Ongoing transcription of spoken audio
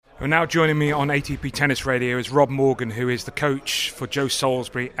Well, now joining me on ATP Tennis Radio is Rob Morgan, who is the coach for Joe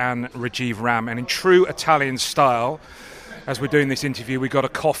Salisbury and Rajeev Ram. And in true Italian style, as we're doing this interview, we got a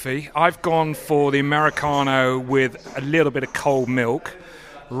coffee. I've gone for the Americano with a little bit of cold milk.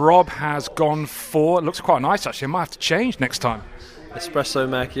 Rob has gone for, it looks quite nice actually, I might have to change next time. Espresso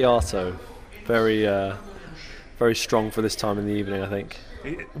macchiato. Very strong for this time in the evening, I think.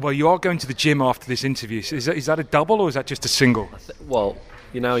 Well, you are going to the gym after this interview. So is that a double or is that just a single? Well,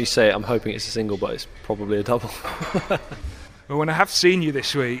 you say it, I'm hoping it's a single, but it's probably a double. Well, when I have seen you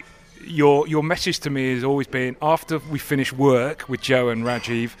this week, your message to me has always been, after we finish work with Joe and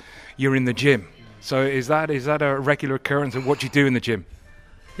Rajeev, you're in the gym. So is that a regular occurrence, and what do you do in the gym?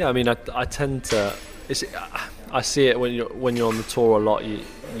 Yeah, I mean, I tend to. I see it when you're on the tour a lot. You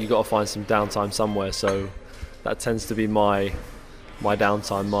got to find some downtime somewhere. So that tends to be my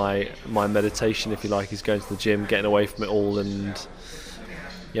downtime, my meditation, if you like, is going to the gym, getting away from it all, and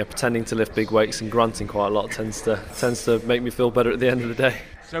pretending to lift big weights and grunting quite a lot tends to make me feel better at the end of the day.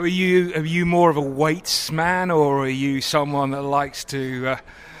 So are you more of a weights man, or are you someone that likes to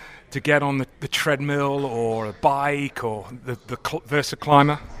get on the treadmill or a bike or the Versa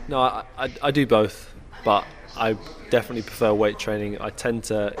climber? No, I do both, but I definitely prefer weight training. I tend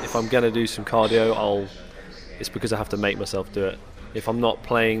to, if I'm going to do some cardio, it's because I have to make myself do it. If I'm not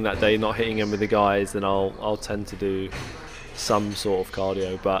playing that day, not hitting in with the guys, then I'll tend to do some sort of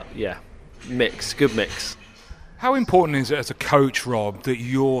cardio. But yeah, good mix. How important is it as a coach, Rob, that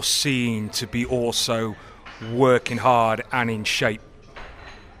you're seen to be also working hard and in shape?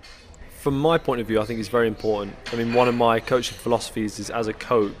 From my point of view, I think it's very important. I mean, one of my coaching philosophies is, as a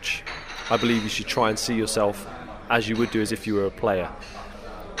coach, I believe you should try and see yourself as you would do as if you were a player.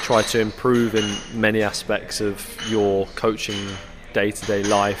 Try to improve in many aspects of your coaching day-to-day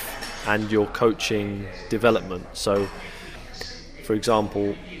life and your coaching development. So, for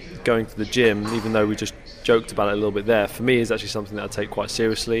example, going to the gym, even though we just joked about it a little bit there, for me is actually something that I take quite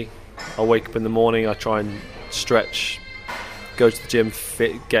seriously. I wake up in the morning, I try and stretch, go to the gym,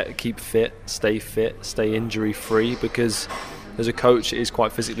 keep fit, stay injury free, because as a coach it is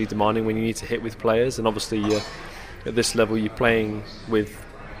quite physically demanding when you need to hit with players, and obviously at this level you're playing with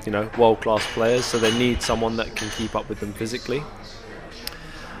world-class players, so they need someone that can keep up with them physically.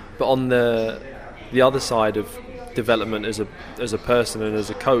 But on the other side of development as a person and as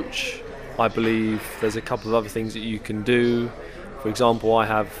a coach, I believe there's a couple of other things that you can do. For example, I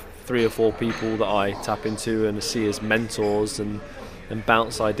have 3 or 4 people that I tap into and see as mentors and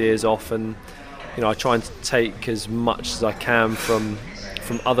bounce ideas off, and I try and take as much as I can from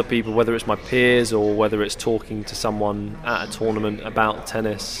other people, whether it's my peers or whether it's talking to someone at a tournament about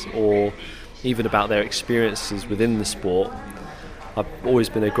tennis or even about their experiences within the sport. I've always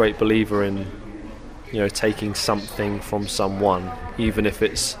been a great believer in taking something from someone, even if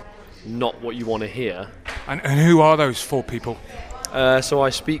it's not what you want to hear. And who are those 4 people? So I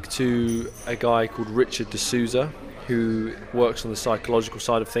speak to a guy called Richard D'Souza, who works on the psychological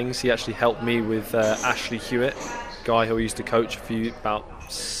side of things. He actually helped me with Ashley Hewitt, a guy who I used to coach about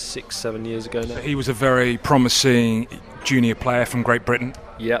 6-7 years ago now. He was a very promising junior player from Great Britain.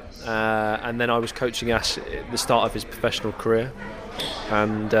 Yep, and then I was coaching Ash at the start of his professional career,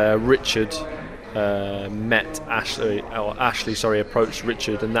 and Richard approached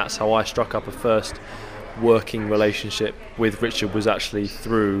Richard, and that's how I struck up a first working relationship with Richard, was actually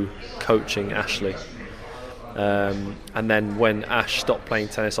through coaching Ashley. And then when Ash stopped playing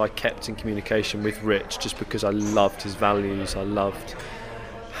tennis, I kept in communication with Rich, just because I loved his values, I loved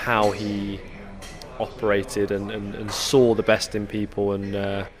how he operated and saw the best in people.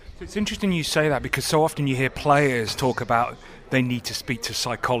 And it's interesting you say that, because so often you hear players talk about they need to speak to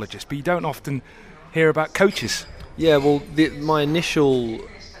psychologists, but you don't often hear about coaches. Yeah, well, my initial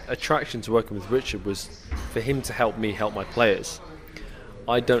attraction to working with Richard was for him to help me help my players.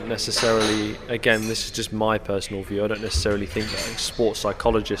 I don't necessarily, again, this is just my personal view, I don't necessarily think that a sports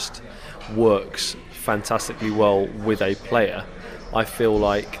psychologist works fantastically well with a player. I feel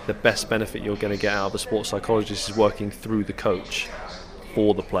like the best benefit you're going to get out of a sports psychologist is working through the coach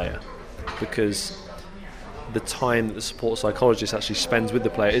for the player, because the time that the sports psychologist actually spends with the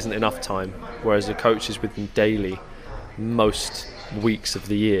player isn't enough time, whereas a coach is with them daily most weeks of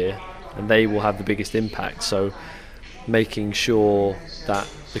the year, and they will have the biggest impact. So making sure that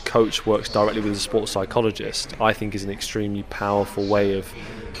the coach works directly with the sports psychologist, I think, is an extremely powerful way of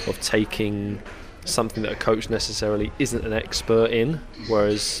taking something that a coach necessarily isn't an expert in,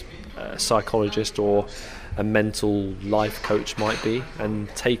 whereas a psychologist or a mental life coach might be, and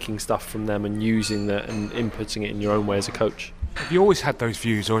taking stuff from them and using that and inputting it in your own way as a coach. Have you always had those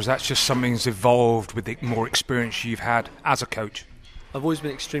views, or is that just something that's evolved with the more experience you've had as a coach? I've always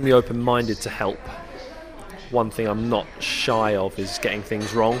been extremely open-minded to help. One thing I'm not shy of is getting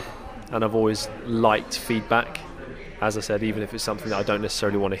things wrong, and I've always liked feedback. As I said, even if it's something that I don't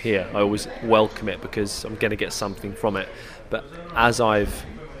necessarily want to hear, I always welcome it because I'm going to get something from it. But as I've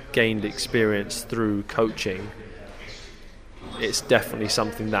gained experience through coaching, it's definitely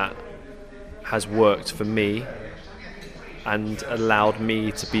something that has worked for me and allowed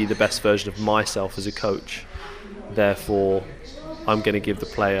me to be the best version of myself as a coach. Therefore, I'm going to give the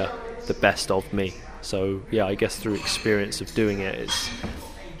player the best of me. So yeah, I guess through experience of doing it,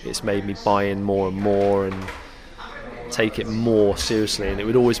 it's made me buy in more and more and take it more seriously. And it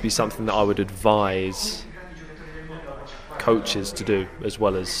would always be something that I would advise coaches to do, as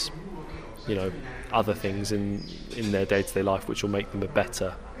well as, you know, other things in their day-to-day life which will make them a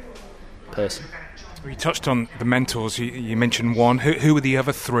better person. You touched on the mentors. You mentioned one. Who were the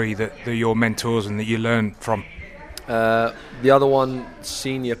other three that are your mentors and that you learn from? The other one,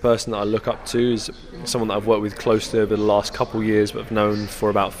 senior person that I look up to, is someone that I've worked with closely over the last couple of years but have known for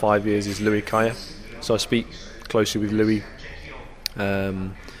about 5 years, is Louis Kaya. So I speak closely with Louis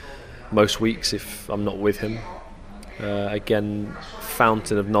most weeks if I'm not with him. Again,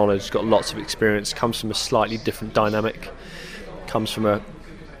 fountain of knowledge, got lots of experience, comes from a slightly different dynamic, comes from a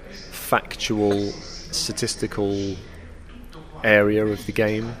factual, statistical area of the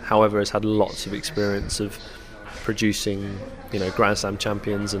game, however has had lots of experience of producing, you know, Grand Slam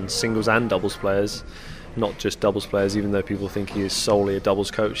champions and singles and doubles players, not just doubles players, even though people think he is solely a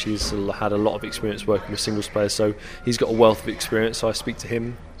doubles coach. He's had a lot of experience working with singles players, so he's got a wealth of experience. So I speak to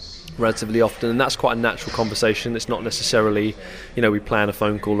him relatively often, and that's quite a natural conversation. It's not necessarily, you know, we plan a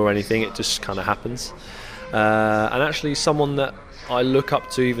phone call or anything, it just kind of happens. And actually someone that I look up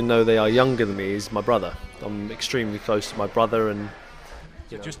to, even though they are younger than me, is my brother. I'm extremely close to my brother. And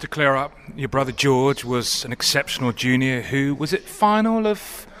just to clear up, your brother George was an exceptional junior who, was it final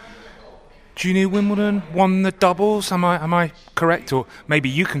of Junior Wimbledon, won the doubles? Am I correct? Or maybe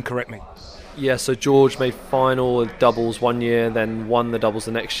you can correct me. Yeah, so George made final of doubles one year, then won the doubles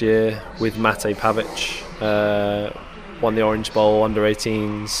the next year with Mate Pavic. Won the Orange Bowl under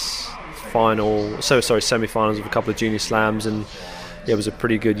 18s semi-finals of a couple of junior slams, and yeah, was a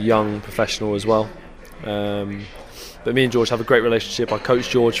pretty good young professional as well. But me and George have a great relationship. I coached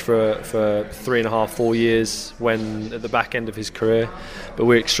George for 3.5-4 years when at the back end of his career, but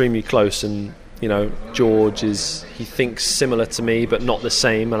we're extremely close. And you know, George he thinks similar to me but not the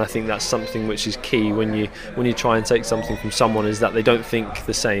same, and I think that's something which is key when you try and take something from someone, is that they don't think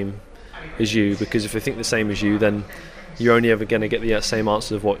the same as you, because if they think the same as you, then you're only ever going to get the same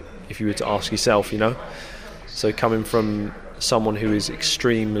answer of what if you were to ask yourself, you know. So coming from someone who is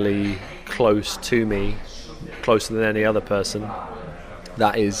extremely close to me, closer than any other person,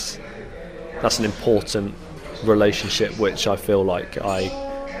 that's an important relationship, which I feel like I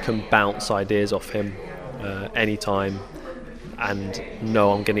can bounce ideas off him anytime and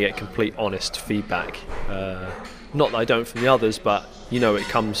know I'm going to get complete honest feedback. Not that I don't from the others, but you know, it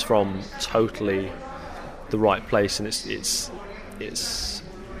comes from totally the right place, and it's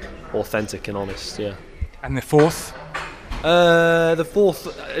authentic and honest. Yeah. And the fourth? The fourth,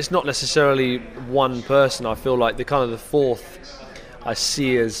 it's not necessarily one person. I feel like the fourth I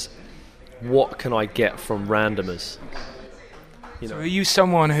see as, what can I get from randomers? You know. So are you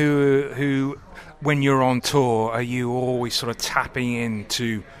someone who, when you're on tour, are you always sort of tapping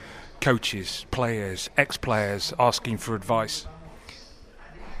into coaches, players, ex-players, asking for advice?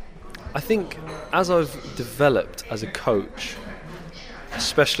 I think as I've developed as a coach,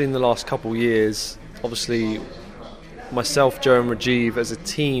 especially in the last couple of years, obviously myself, Joe and Rajeev, as a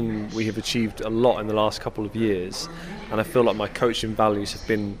team, we have achieved a lot in the last couple of years, and I feel like my coaching values have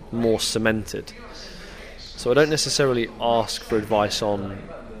been more cemented. So I don't necessarily ask for advice on,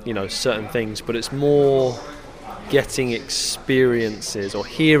 you know, certain things, but it's more getting experiences or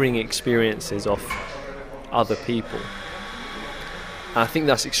hearing experiences of other people. And I think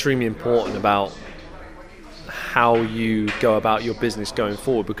that's extremely important about how you go about your business going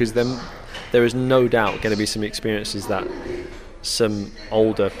forward, because then there is no doubt going to be some experiences that some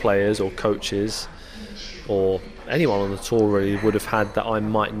older players or coaches or anyone on the tour really would have had that I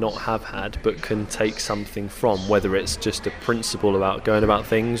might not have had, but can take something from, whether it's just a principle about going about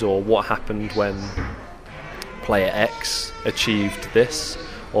things, or what happened when player X achieved this,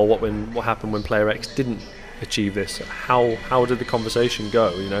 or what happened when player X didn't achieve this. How did the conversation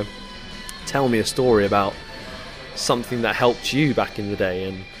go? You know, tell me a story about something that helped you back in the day.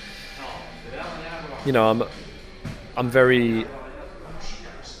 And you know, I'm very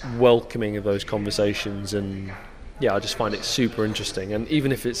welcoming of those conversations, and yeah, I just find it super interesting. And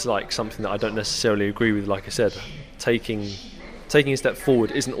even if it's like something that I don't necessarily agree with, like I said, taking taking a step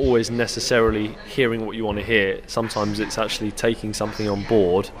forward isn't always necessarily hearing what you want to hear. Sometimes it's actually taking something on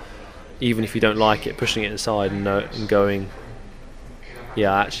board, even if you don't like it, pushing it aside and going,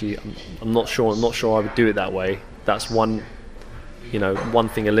 yeah, actually, I'm not sure I would do it that way. That's one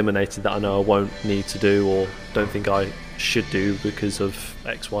thing eliminated that I know I won't need to do or don't think I should do because of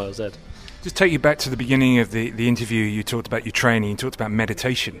X, Y, or Z. Just take you back to the beginning of the interview. You talked about your training, you talked about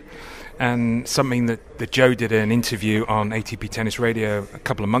meditation, and something that Joe did an interview on ATP Tennis Radio a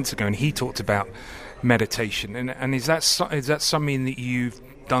couple of months ago, and he talked about meditation. And is that something that you've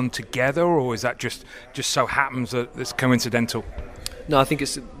done together, or is that just so happens that it's coincidental? No, I think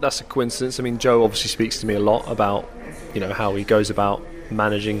that's a coincidence. I mean, Joe obviously speaks to me a lot about how he goes about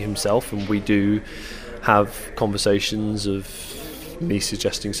managing himself, and we do have conversations of me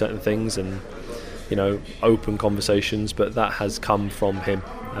suggesting certain things and open conversations, but that has come from him.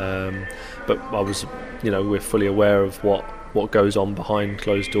 But I was, we're fully aware of what goes on behind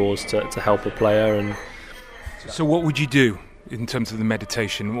closed doors to help a player. And so what would you do in terms of the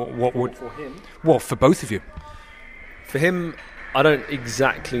meditation? What would for him? Well, for both of you. For him, I don't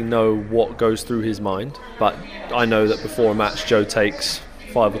exactly know what goes through his mind, but I know that before a match, Joe takes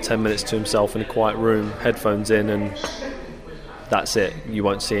 5 or 10 minutes to himself in a quiet room, headphones in, and that's it. You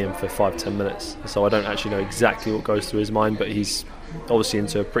won't see him for 5-10 minutes. So I don't actually know exactly what goes through his mind, but he's obviously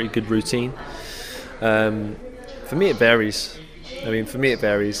into a pretty good routine. For me, it varies.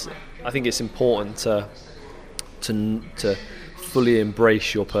 I think it's important to fully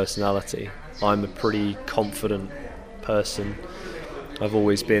embrace your personality. I'm a pretty confident person. I've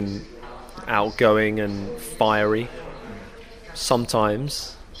always been outgoing and fiery.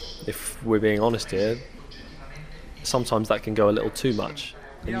 Sometimes, if we're being honest here, sometimes that can go a little too much.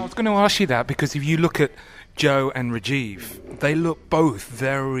 Yeah, I was going to ask you that, because if you look at Joe and Rajeev, they look both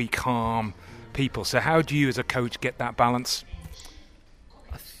very calm people. So how do you as a coach get that balance?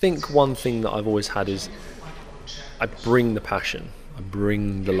 I think one thing that I've always had is I bring the passion, I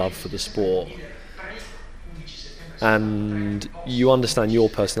bring the love for the sport, and you understand your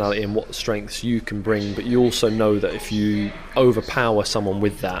personality and what strengths you can bring, but you also know that if you overpower someone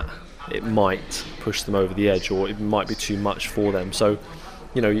with that, it might push them over the edge, or it might be too much for them. So,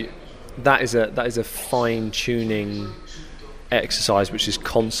 that is a fine-tuning exercise which is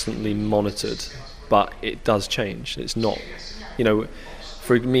constantly monitored, but it does change. It's not,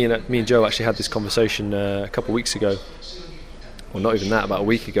 for me and Joe actually had this conversation a couple of weeks ago, or not even that, about a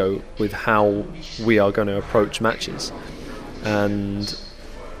week ago, with how we are going to approach matches. And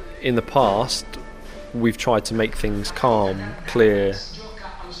in the past, we've tried to make things calm, clear,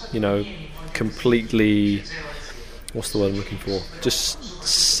 completely, what's the word I'm looking for? Just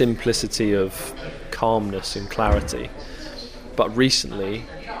simplicity of calmness and clarity. But recently,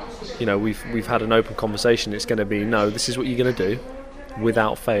 we've had an open conversation. It's going to be, no, this is what you're going to do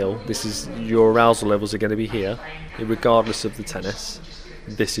without fail. This is, your arousal levels are going to be here, regardless of the tennis.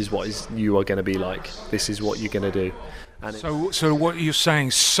 This is what you are going to be like. This is what you're going to do. And so what you're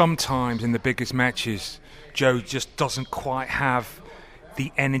saying, sometimes in the biggest matches, Joe just doesn't quite have the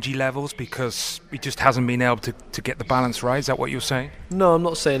energy levels because he just hasn't been able to get the balance right. Is that what you're saying? No, I'm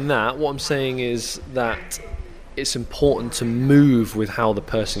not saying that. What I'm saying is that it's important to move with how the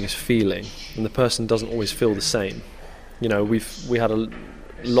person is feeling, and the person doesn't always feel the same. We had a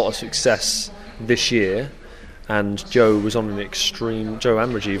lot of success this year, and Joe and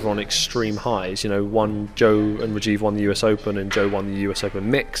Rajeev were on extreme highs. Joe and Rajeev won the US Open, and Joe won the US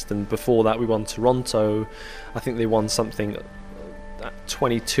Open mixed, and before that we won Toronto. I think they won something at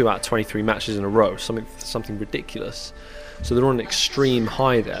 22 out of 23 matches in a row, something ridiculous. So they're on an extreme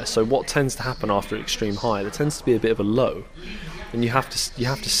high there. So what tends to happen after an extreme high? There tends to be a bit of a low, and you have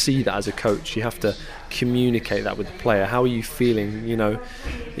to see that as a coach. You have to communicate that with the player. How are you feeling? Are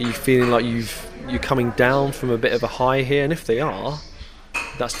you feeling like you're coming down from a bit of a high here? And if they are,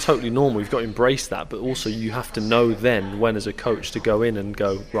 that's totally normal. You've got to embrace that. But also you have to know then when, as a coach, to go in and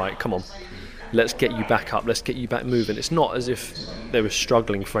go, right, come on, let's get you back up, let's get you back moving. It's not as if they were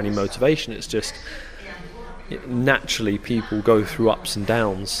struggling for any motivation. It's just naturally people go through ups and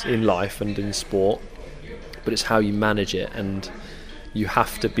downs in life and in sport, but it's how you manage it, and you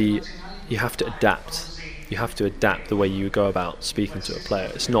have to adapt. You have to adapt the way you go about speaking to a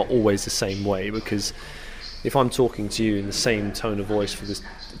player. It's not always the same way, because if I'm talking to you in the same tone of voice for this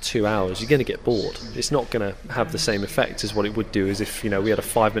 2 hours, you're going to get bored. It's not going to have the same effect as what it would do as if we had a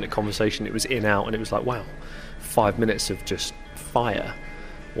 5-minute conversation, it was in out, and it was like, wow, 5 minutes of just fire,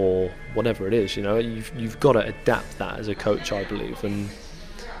 or whatever it is. You've got to adapt that as a coach, I believe, and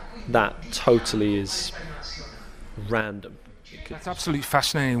that totally is random. That's absolutely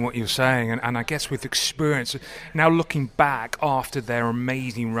fascinating what you're saying, and I guess with experience, now looking back after their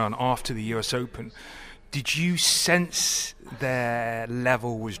amazing run after the US Open, did you sense their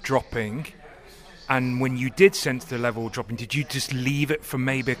level was dropping? And when you did sense the level dropping, did you just leave it for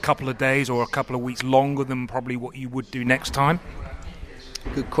maybe a couple of days or a couple of weeks longer than probably what you would do next time?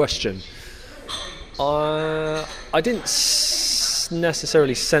 Good question. I didn't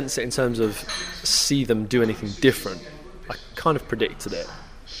necessarily sense it in terms of see them do anything different. I kind of predicted it.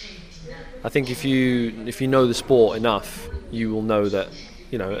 I think if you know the sport enough, you will know that,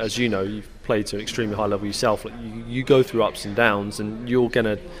 as you know, you've played to an extremely high level yourself. Like you go through ups and downs, and you're going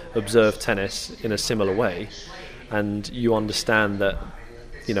to observe tennis in a similar way, and you understand that,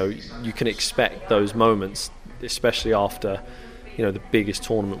 you can expect those moments, especially after, the biggest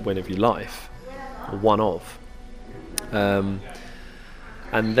tournament win of your life, or one of. And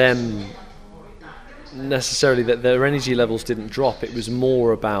then necessarily that their energy levels didn't drop. It was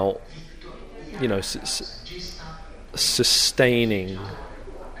more about sustaining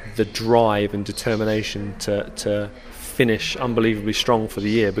the drive and determination to finish unbelievably strong for the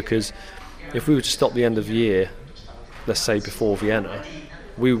year, because if we were to stop the end of the year, let's say before Vienna,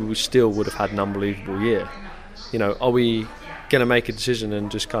 we would have had an unbelievable year. Are we going to make a decision and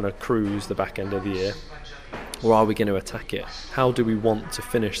just kind of cruise the back end of the year, or are we going to attack it? How do we want to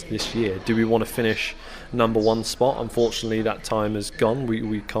finish this year? Do we want to finish number one spot? Unfortunately, that time is gone.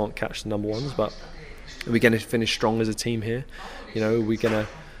 We can't catch the number ones, but are we going to finish strong as a team here? Are we going to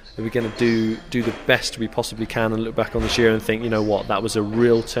do the best we possibly can and look back on this year and think, that was a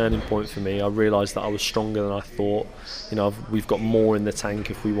real turning point for me. I realised that I was stronger than I thought. We've got more in the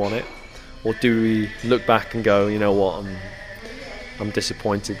tank if we want it. Or do we look back and go, I'm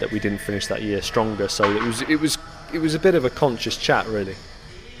disappointed that we didn't finish that year stronger. So it was a bit of a conscious chat, really.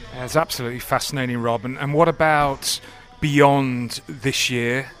 It's absolutely fascinating, Rob. And what about beyond this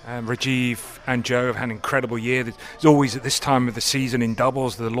year? Rajeev and Joe have had an incredible year. There's always at this time of the season in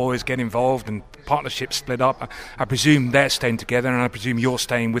doubles, the lawyers get involved and partnerships split up. I presume they're staying together, and I presume you're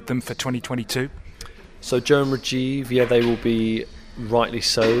staying with them for 2022. So Joe and Rajeev, they will be rightly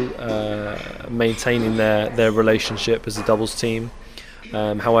so maintaining their relationship as a doubles team.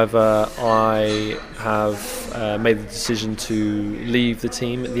 However, I have made the decision to leave the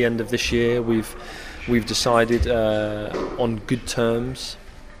team at the end of this year. We've decided on good terms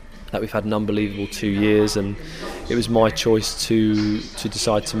that we've had an unbelievable 2 years, and it was my choice to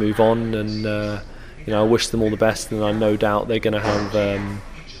decide to move on. And I wish them all the best, and I no doubt they're going to have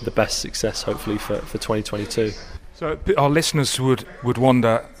the best success, hopefully, for 2022. So our listeners would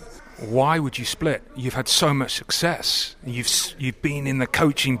wonder, why would you split? You've had so much success. You've been in the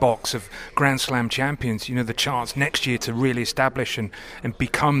coaching box of Grand Slam champions. The chance next year to really establish and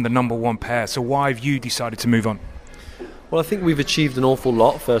become the number one pair. So why have you decided to move on? Well, I think we've achieved an awful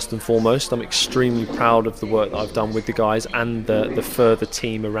lot, first and foremost. I'm extremely proud of the work that I've done with the guys and the further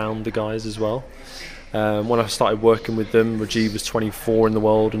team around the guys as well. When I started working with them, Rajeev was 24 in the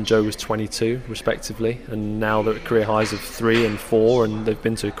world and Joe was 22, respectively. And now they're at career highs of 3 and 4, and they've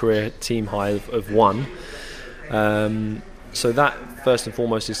been to a career team high of 1. So that, first and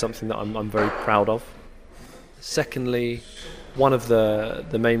foremost, is something that I'm very proud of. Secondly, one of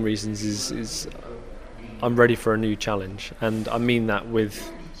the main reasons is I'm ready for a new challenge. And I mean that with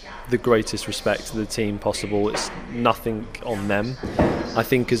the greatest respect to the team possible. It's nothing on them. I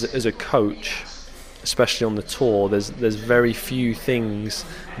think as a coach, especially on the tour, there's very few things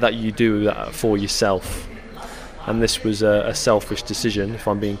that you do for yourself, and this was a selfish decision, if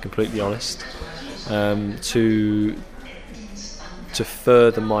I'm being completely honest, to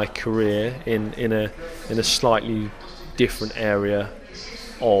further my career in a slightly different area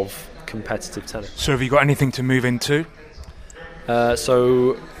of competitive tennis. So have you got anything to move into?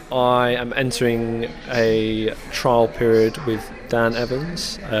 So I am entering a trial period with Dan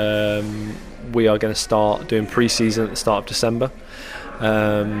Evans. We are going to start doing pre-season at the start of December.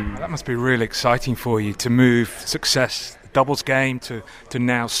 That must be really exciting for you to move success, doubles game, to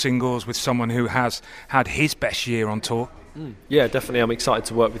now singles with someone who has had his best year on tour. Yeah, definitely. I'm excited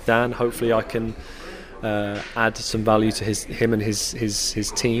to work with Dan. Hopefully I can add some value to him and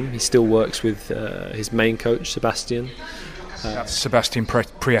his team. He still works with his main coach, Sebastian. That's Sebastian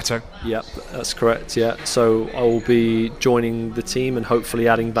Prieto. Yep, that's correct, yeah. So I will be joining the team and hopefully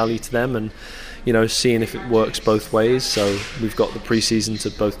adding value to them and, seeing if it works both ways. So we've got the pre-season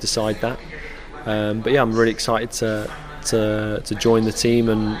to both decide that. But yeah, I'm really excited to join the team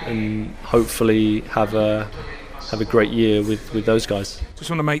and hopefully have a great year with those guys.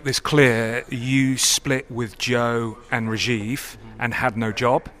 Just want to make this clear, you split with Joe and Rajeev and had no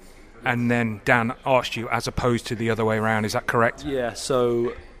job. and then Dan asked you, as opposed to the other way around. Is that correct? Yeah,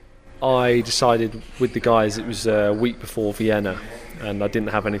 so I decided with the guys, it was a week before Vienna, and I didn't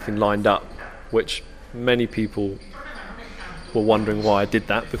have anything lined up, which many people were wondering why I did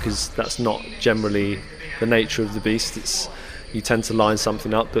that, because that's not generally the nature of the beast. You tend to line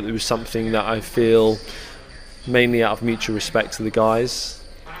something up, but it was something that I feel, mainly out of mutual respect to the guys,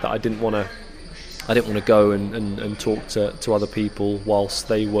 that I didn't want to go and talk to other people whilst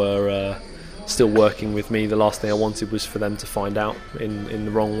they were still working with me. The last thing I wanted was for them to find out in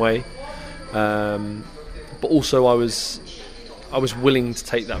the wrong way. But also I was willing to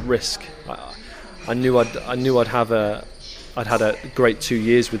take that risk. I knew I'd had a great 2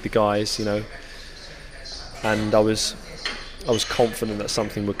 years with the guys, and I was confident that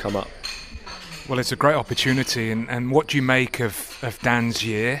something would come up. Well, it's a great opportunity, and what do you make of Dan's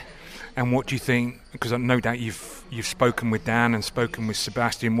year, and what do you think? Because no doubt you've spoken with Dan and spoken with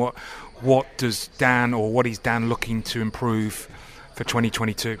Sebastian. What does Dan, or what is Dan looking to improve for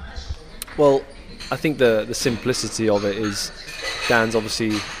 2022? Well, I think the simplicity of it is Dan's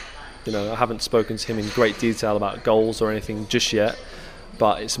obviously, I haven't spoken to him in great detail about goals or anything just yet,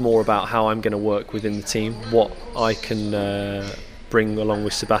 but it's more about how I'm going to work within the team, what I can bring along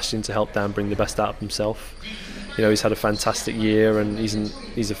with Sebastian to help Dan bring the best out of himself. He's had a fantastic year, and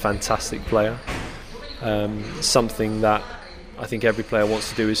he's a fantastic player. Something that I think every player wants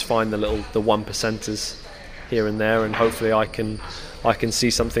to do is find the 1%ers here and there, and hopefully I can see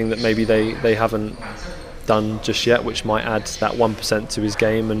something that maybe they haven't done just yet, which might add that 1% to his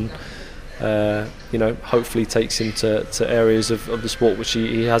game, and hopefully takes him to areas of the sport which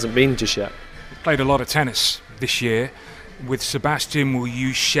he hasn't been just yet. Played a lot of tennis this year. With Sebastian, will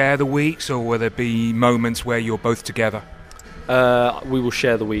you share the weeks, or will there be moments where you're both together? We will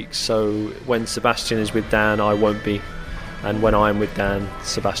share the weeks. So when Sebastian is with Dan, I won't be, and when I'm with Dan,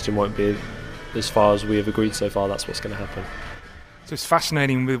 Sebastian won't be. As far as we have agreed so far, that's what's going to happen. So it's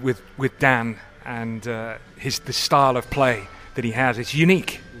fascinating with Dan and the style of play that he has. It's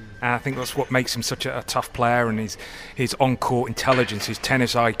unique. And I think that's what makes him such a tough player, and his on-court intelligence, his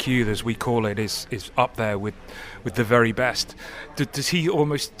tennis IQ, as we call it, is up there with the very best. Does he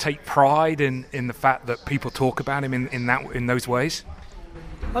almost take pride in the fact that people talk about him in those ways?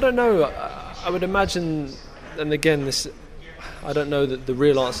 I don't know. I would imagine, and again, I don't know the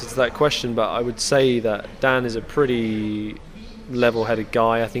real answer to that question, but I would say that Dan is a pretty level-headed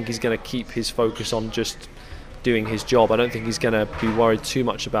guy. I think he's going to keep his focus on just doing his job. I don't think he's going to be worried too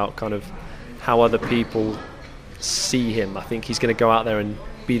much about kind of how other people see him. I think he's going to go out there and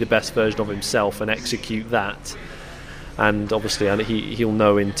be the best version of himself and execute that. And obviously, he'll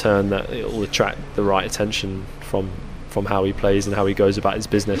know in turn that it will attract the right attention from how he plays and how he goes about his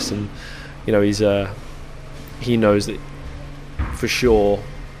business. And he knows that for sure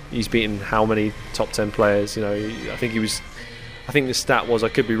he's beaten how many top 10 players. I think the stat was, I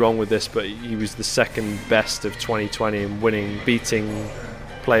could be wrong with this, but he was the second best of 2020 in beating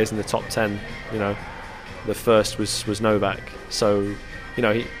players in the top 10. The first was Novak. So,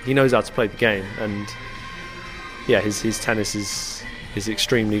 he knows how to play the game, and his tennis is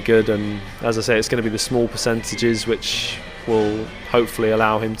extremely good. And as I say, it's going to be the small percentages which will hopefully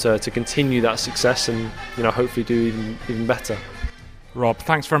allow him to continue that success and hopefully do even better. Rob,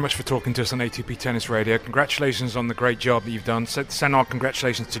 thanks very much for talking to us on ATP Tennis Radio. Congratulations on the great job that you've done. Send our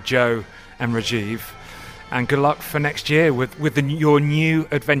congratulations to Joe and Rajeev, and good luck for next year with your new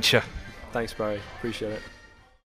adventure. Thanks, Barry. Appreciate it.